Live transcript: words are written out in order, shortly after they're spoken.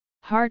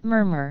Heart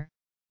murmur,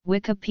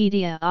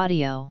 Wikipedia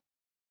audio.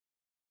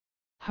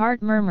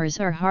 Heart murmurs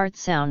are heart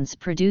sounds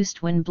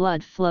produced when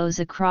blood flows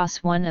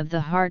across one of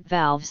the heart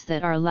valves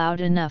that are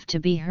loud enough to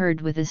be heard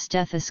with a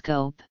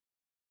stethoscope.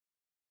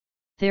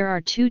 There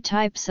are two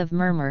types of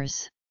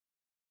murmurs.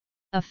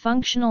 A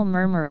functional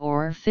murmur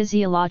or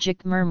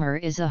physiologic murmur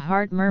is a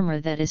heart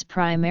murmur that is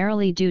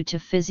primarily due to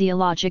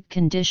physiologic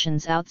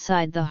conditions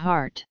outside the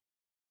heart.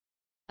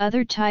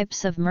 Other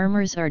types of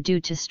murmurs are due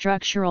to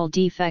structural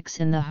defects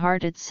in the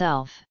heart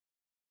itself.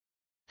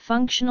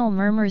 Functional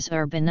murmurs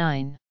are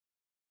benign.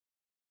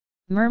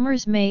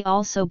 Murmurs may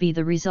also be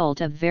the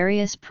result of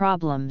various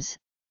problems,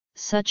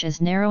 such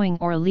as narrowing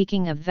or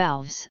leaking of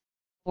valves,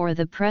 or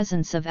the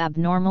presence of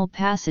abnormal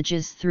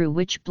passages through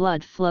which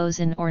blood flows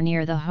in or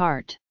near the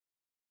heart.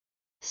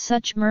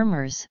 Such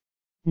murmurs,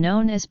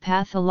 known as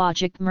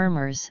pathologic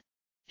murmurs,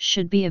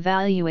 should be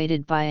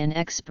evaluated by an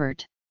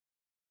expert.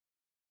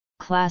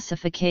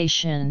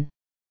 Classification.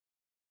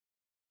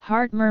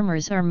 Heart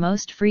murmurs are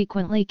most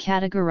frequently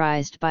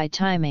categorized by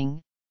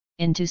timing,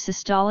 into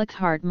systolic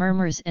heart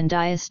murmurs and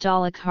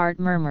diastolic heart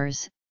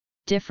murmurs,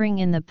 differing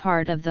in the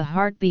part of the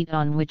heartbeat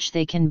on which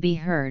they can be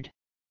heard.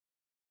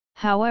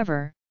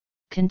 However,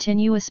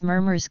 continuous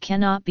murmurs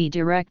cannot be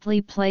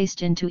directly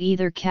placed into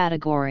either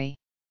category.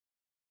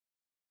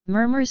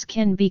 Murmurs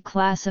can be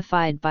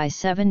classified by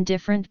 7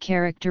 different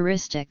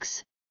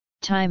characteristics: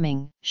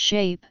 timing,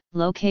 shape,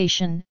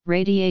 location,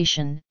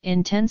 radiation,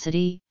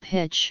 intensity,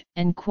 pitch,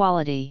 and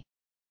quality.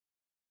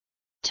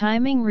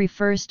 Timing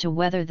refers to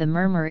whether the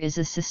murmur is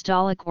a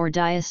systolic or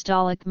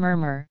diastolic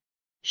murmur.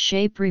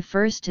 Shape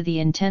refers to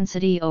the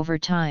intensity over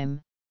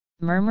time.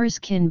 Murmurs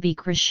can be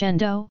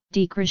crescendo,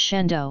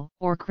 decrescendo,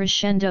 or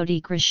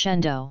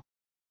crescendo-decrescendo.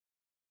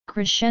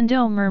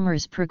 Crescendo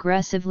murmurs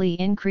progressively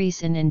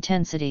increase in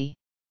intensity.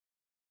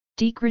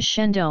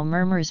 Decrescendo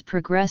murmurs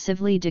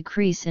progressively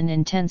decrease in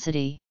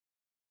intensity.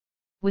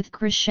 With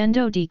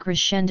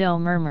crescendo-decrescendo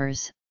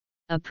murmurs,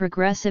 a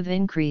progressive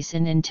increase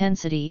in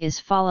intensity is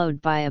followed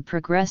by a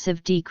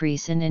progressive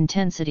decrease in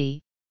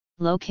intensity.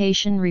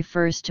 Location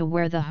refers to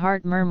where the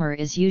heart murmur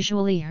is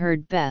usually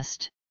heard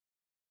best.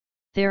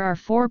 There are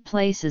 4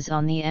 places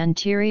on the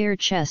anterior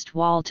chest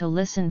wall to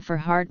listen for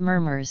heart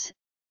murmurs.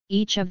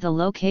 Each of the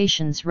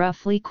locations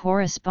roughly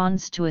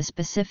corresponds to a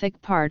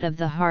specific part of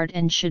the heart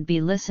and should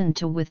be listened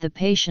to with the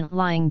patient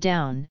lying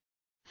down,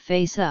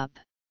 face up.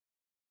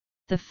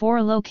 The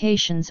 4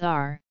 locations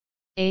are: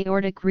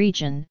 aortic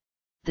region,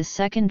 the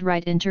second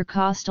right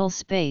intercostal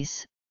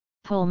space;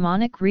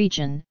 pulmonic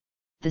region,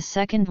 the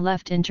second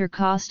left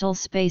intercostal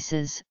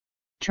spaces;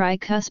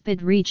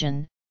 tricuspid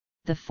region,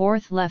 the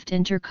fourth left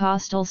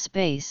intercostal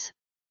space;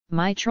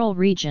 mitral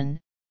region,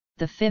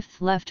 the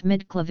fifth left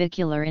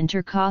midclavicular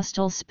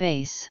intercostal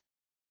space.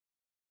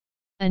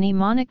 A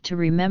mnemonic to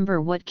remember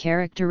what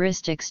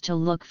characteristics to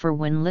look for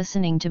when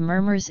listening to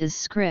murmurs is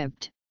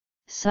script,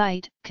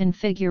 site,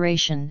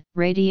 configuration,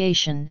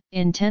 radiation,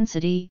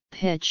 intensity,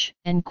 pitch,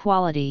 and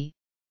quality,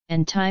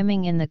 and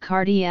timing in the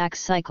cardiac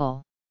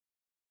cycle.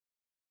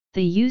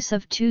 The use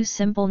of 2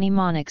 simple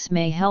mnemonics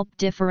may help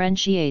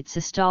differentiate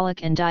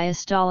systolic and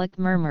diastolic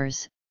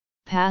murmurs,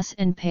 pass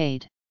and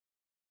paid.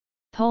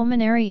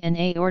 Pulmonary and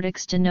aortic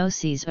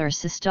stenoses are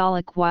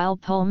systolic while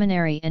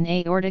pulmonary and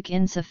aortic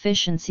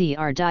insufficiency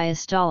are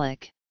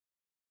diastolic.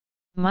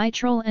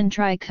 Mitral and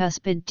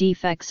tricuspid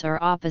defects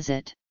are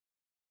opposite.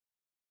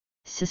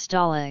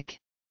 Systolic.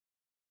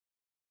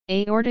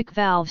 Aortic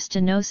valve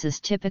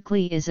stenosis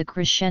typically is a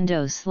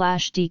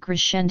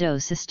crescendo/decrescendo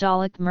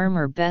systolic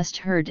murmur best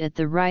heard at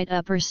the right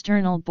upper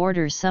sternal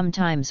border,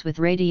 sometimes with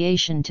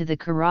radiation to the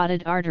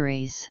carotid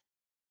arteries.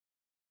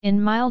 In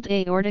mild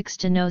aortic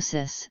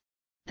stenosis,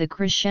 the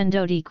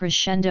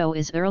crescendo-decrescendo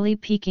is early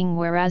peaking,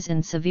 whereas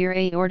in severe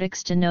aortic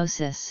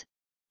stenosis,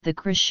 the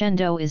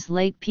crescendo is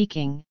late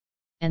peaking,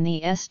 and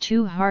the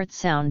S2 heart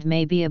sound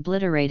may be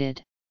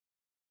obliterated.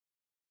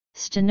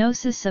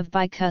 Stenosis of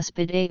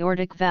bicuspid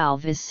aortic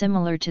valve is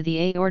similar to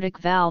the aortic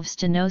valve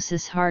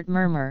stenosis heart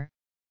murmur,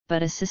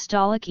 but a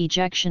systolic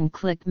ejection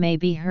click may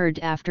be heard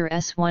after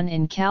S1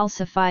 in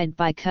calcified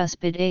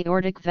bicuspid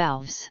aortic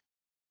valves.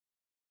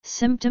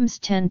 Symptoms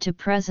tend to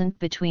present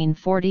between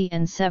 40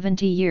 and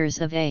 70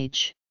 years of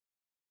age.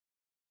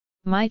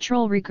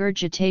 Mitral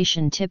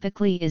regurgitation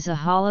typically is a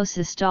hollow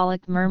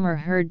systolic murmur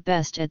heard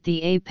best at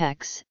the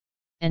apex,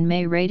 and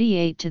may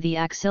radiate to the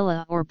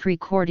axilla or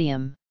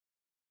precordium.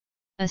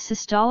 A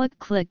systolic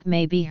click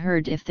may be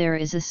heard if there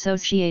is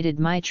associated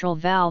mitral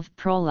valve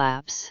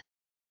prolapse.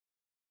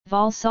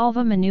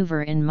 Valsalva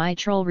maneuver in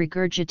mitral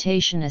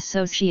regurgitation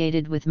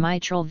associated with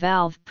mitral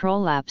valve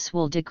prolapse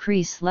will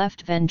decrease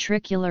left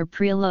ventricular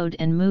preload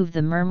and move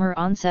the murmur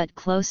onset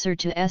closer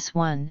to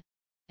S1.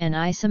 An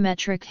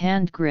isometric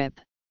hand grip,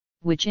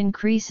 which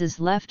increases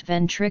left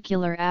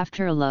ventricular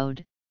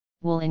afterload,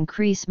 will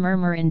increase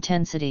murmur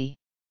intensity.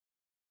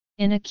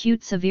 In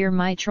acute severe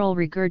mitral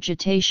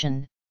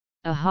regurgitation,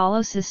 a hollow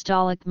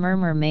systolic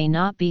murmur may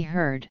not be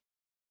heard.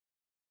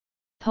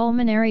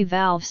 Pulmonary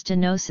valve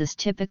stenosis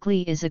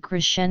typically is a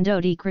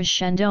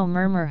crescendo-decrescendo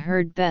murmur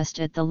heard best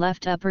at the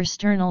left upper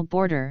sternal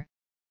border,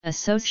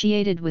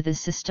 associated with a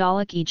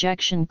systolic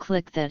ejection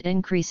click that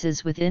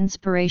increases with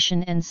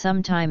inspiration and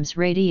sometimes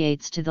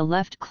radiates to the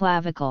left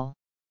clavicle.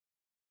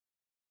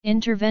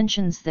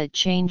 Interventions that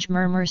change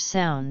murmur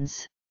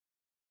sounds.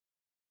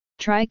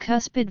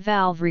 Tricuspid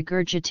valve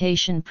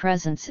regurgitation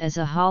presents as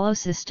a hollow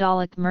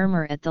systolic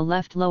murmur at the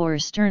left lower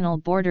sternal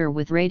border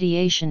with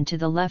radiation to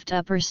the left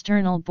upper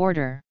sternal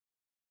border.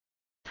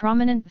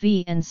 Prominent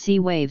V and C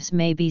waves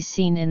may be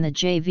seen in the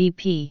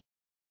JVP.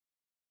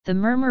 The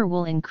murmur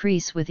will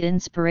increase with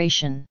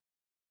inspiration.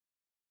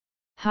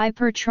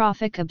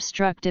 Hypertrophic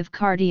obstructive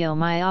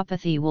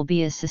cardiomyopathy will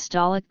be a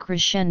systolic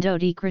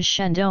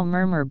crescendo-decrescendo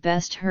murmur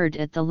best heard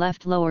at the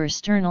left lower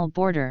sternal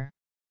border.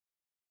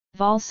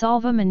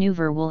 Valsalva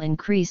maneuver will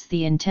increase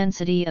the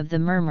intensity of the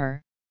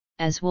murmur,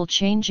 as will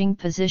changing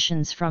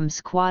positions from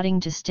squatting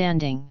to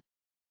standing.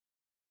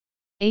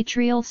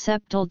 Atrial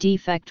septal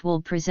defect will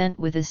present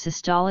with a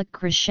systolic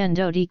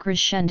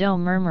crescendo-decrescendo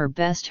murmur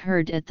best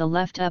heard at the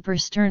left upper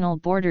sternal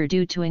border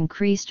due to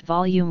increased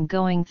volume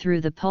going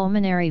through the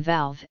pulmonary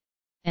valve,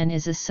 and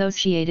is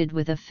associated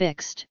with a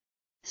fixed,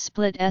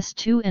 split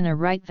S2 and a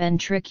right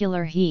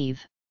ventricular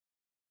heave.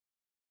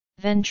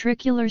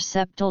 Ventricular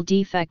septal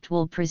defect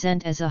will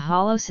present as a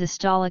hollow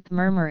systolic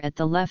murmur at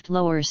the left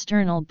lower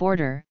sternal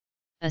border,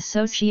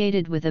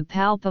 associated with a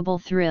palpable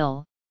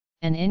thrill,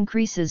 and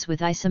increases with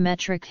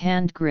isometric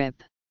hand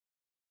grip.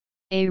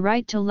 A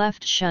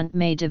right-to-left shunt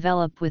may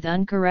develop with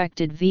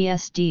uncorrected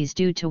VSDs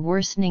due to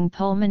worsening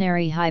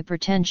pulmonary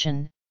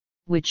hypertension,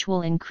 which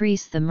will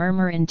increase the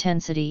murmur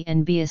intensity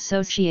and be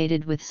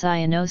associated with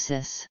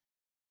cyanosis.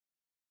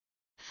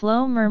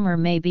 Flow murmur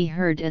may be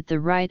heard at the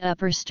right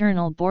upper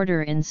sternal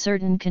border in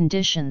certain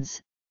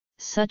conditions,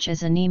 such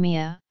as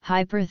anemia,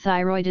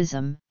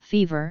 hyperthyroidism,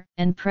 fever,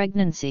 and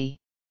pregnancy.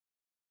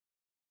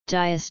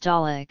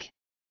 Diastolic.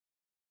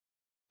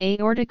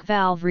 Aortic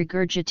valve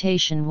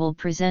regurgitation will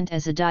present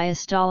as a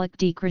diastolic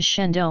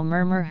decrescendo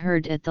murmur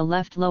heard at the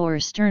left lower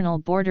sternal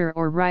border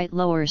or right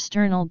lower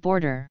sternal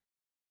border.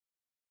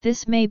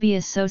 This may be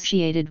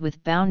associated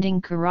with bounding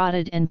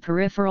carotid and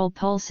peripheral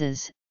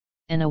pulses,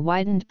 and a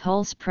widened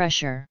pulse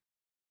pressure.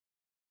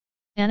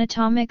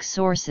 Anatomic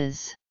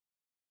sources.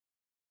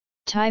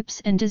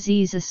 Types and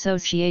disease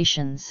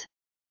associations.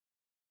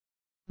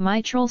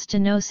 Mitral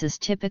stenosis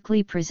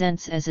typically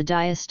presents as a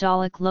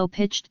diastolic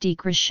low-pitched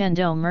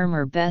decrescendo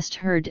murmur best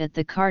heard at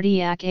the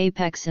cardiac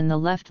apex in the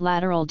left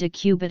lateral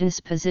decubitus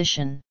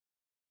position.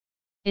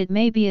 It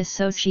may be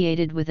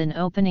associated with an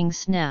opening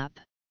snap.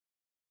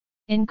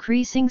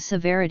 Increasing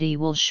severity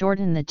will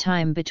shorten the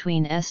time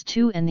between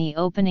S2 and the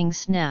opening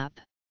snap.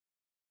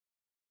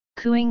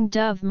 Cooing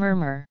dove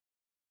murmur.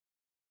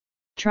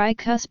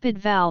 Tricuspid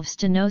valve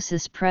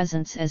stenosis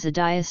presents as a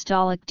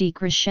diastolic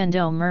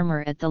decrescendo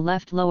murmur at the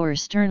left lower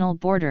sternal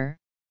border,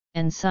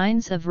 and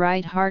signs of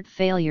right heart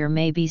failure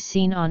may be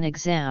seen on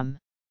exam.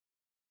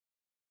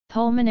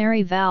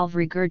 Pulmonary valve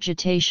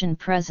regurgitation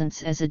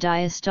presents as a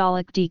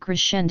diastolic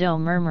decrescendo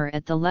murmur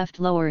at the left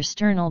lower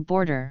sternal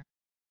border.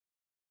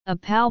 A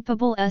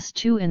palpable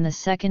S2 in the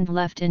second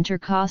left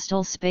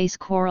intercostal space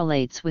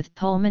correlates with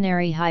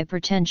pulmonary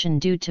hypertension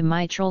due to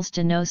mitral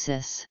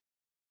stenosis.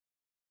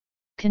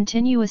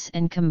 Continuous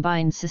and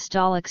combined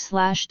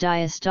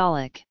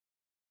systolic/diastolic.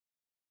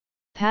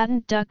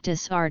 Patent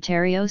ductus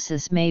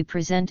arteriosus may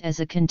present as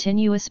a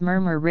continuous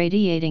murmur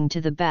radiating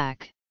to the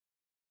back.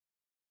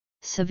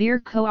 Severe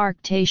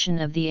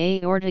coarctation of the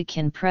aorta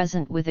can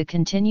present with a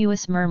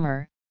continuous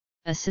murmur,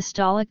 a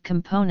systolic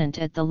component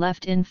at the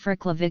left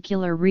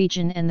infraclavicular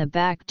region and the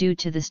back due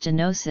to the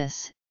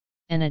stenosis,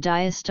 and a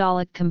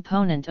diastolic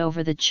component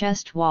over the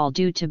chest wall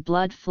due to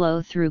blood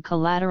flow through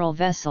collateral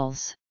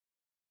vessels.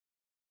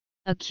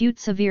 Acute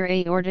severe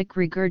aortic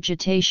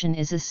regurgitation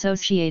is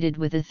associated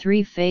with a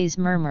three-phase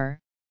murmur,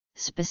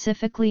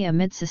 specifically a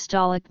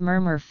mid-systolic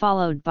murmur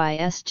followed by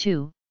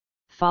S2,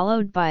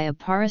 followed by a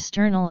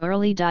parasternal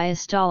early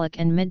diastolic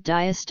and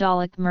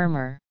mid-diastolic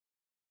murmur.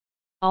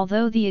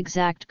 Although the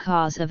exact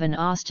cause of an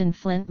Austin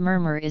Flint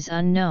murmur is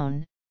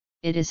unknown,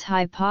 it is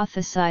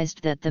hypothesized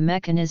that the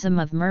mechanism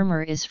of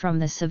murmur is from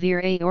the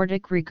severe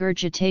aortic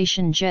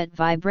regurgitation jet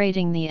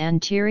vibrating the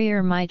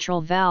anterior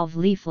mitral valve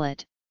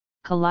leaflet,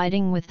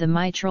 colliding with the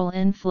mitral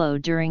inflow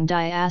during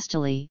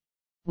diastole,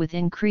 with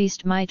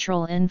increased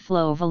mitral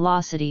inflow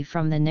velocity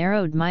from the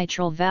narrowed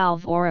mitral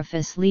valve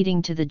orifice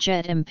leading to the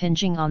jet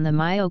impinging on the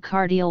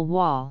myocardial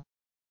wall.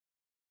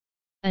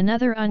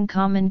 Another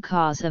uncommon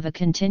cause of a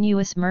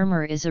continuous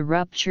murmur is a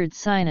ruptured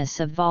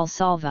sinus of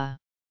Valsalva.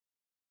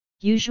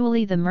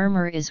 Usually the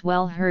murmur is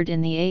well heard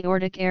in the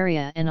aortic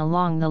area and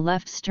along the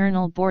left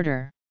sternal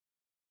border.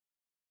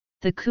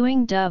 The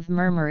cooing dove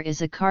murmur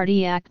is a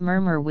cardiac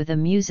murmur with a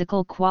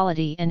musical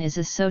quality and is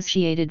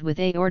associated with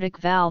aortic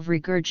valve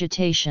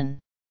regurgitation.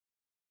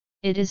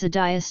 It is a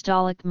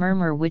diastolic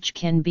murmur which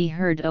can be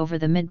heard over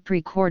the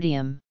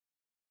mid-precordium.